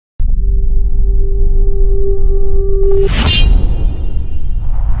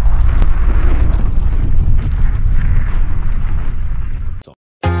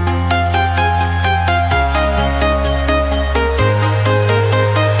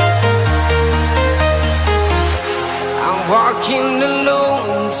walking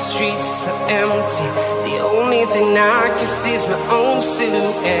alone, the streets are empty. The only thing I can see is my own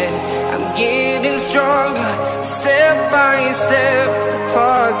silhouette. I'm getting stronger, step by step. The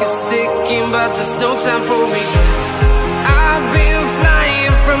clock is ticking, but there's no time for regrets. I've been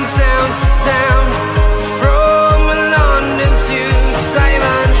flying from town to town, from London to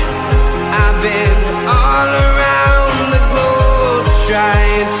Taiwan. I've been all around the globe,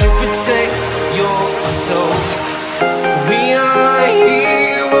 trying to protect your soul. We are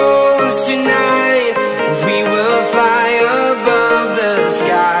heroes tonight. We will fly above the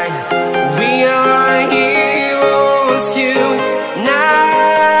sky. We are heroes tonight.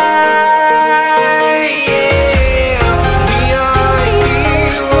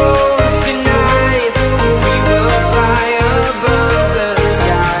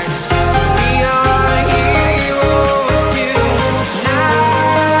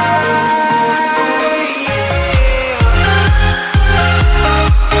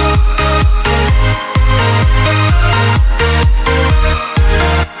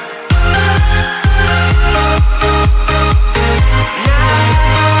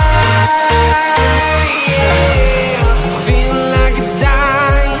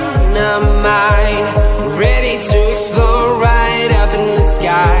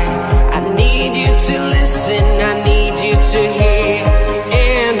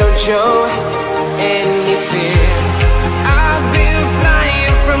 Show any fear. I've been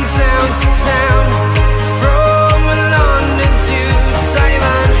flying from town to town, from London to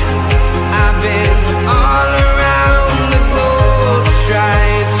Taiwan. I've been all around the globe,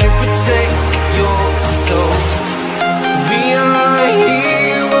 trying to protect your soul. We are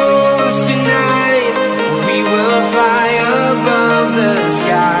heroes tonight. We will fly above the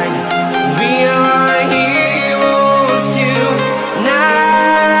sky. We are heroes tonight.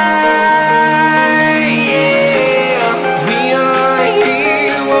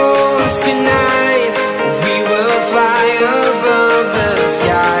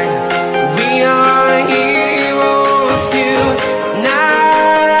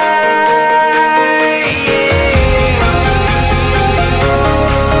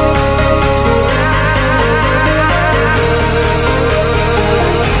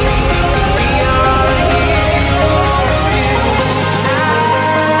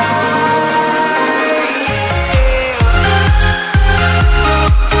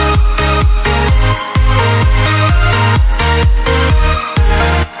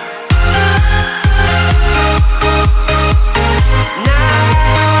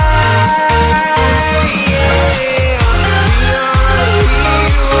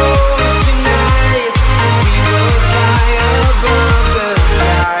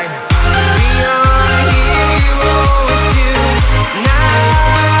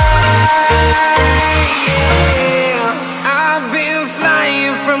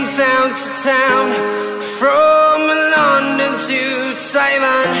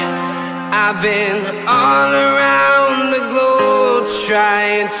 I've been all around the globe,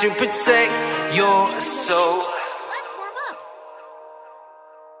 trying to protect your soul. Let's warm up.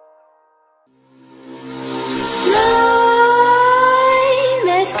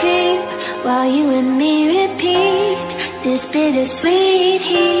 Nightmares creep while you and me repeat. This bittersweet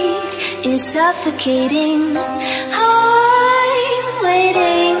heat is suffocating. I'm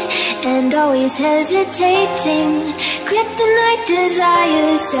waiting and always hesitating. Kryptonite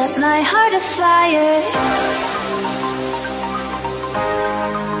desires set my heart afire.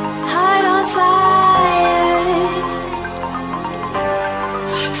 Heart on fire.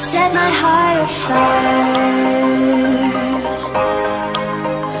 Set my heart afire.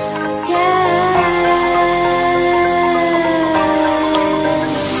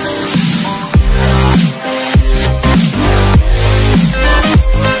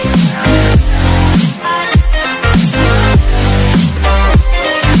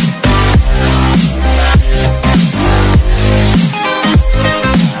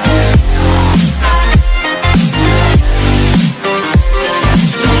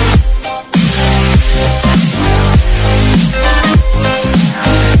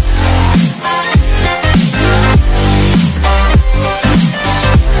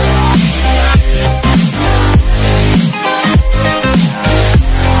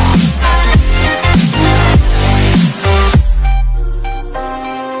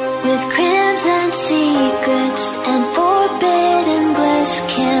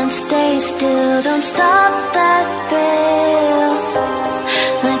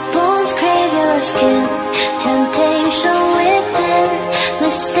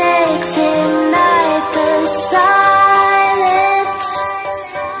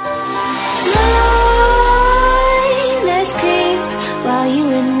 Nightmares creep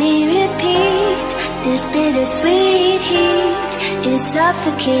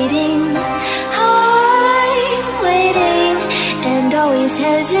suffocating. I'm waiting and always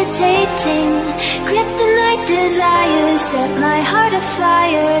hesitating. Kryptonite desires set my heart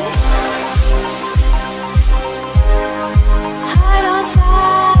afire. Heart on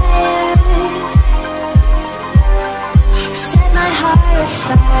fire. Set my heart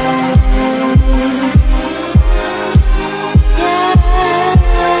afire.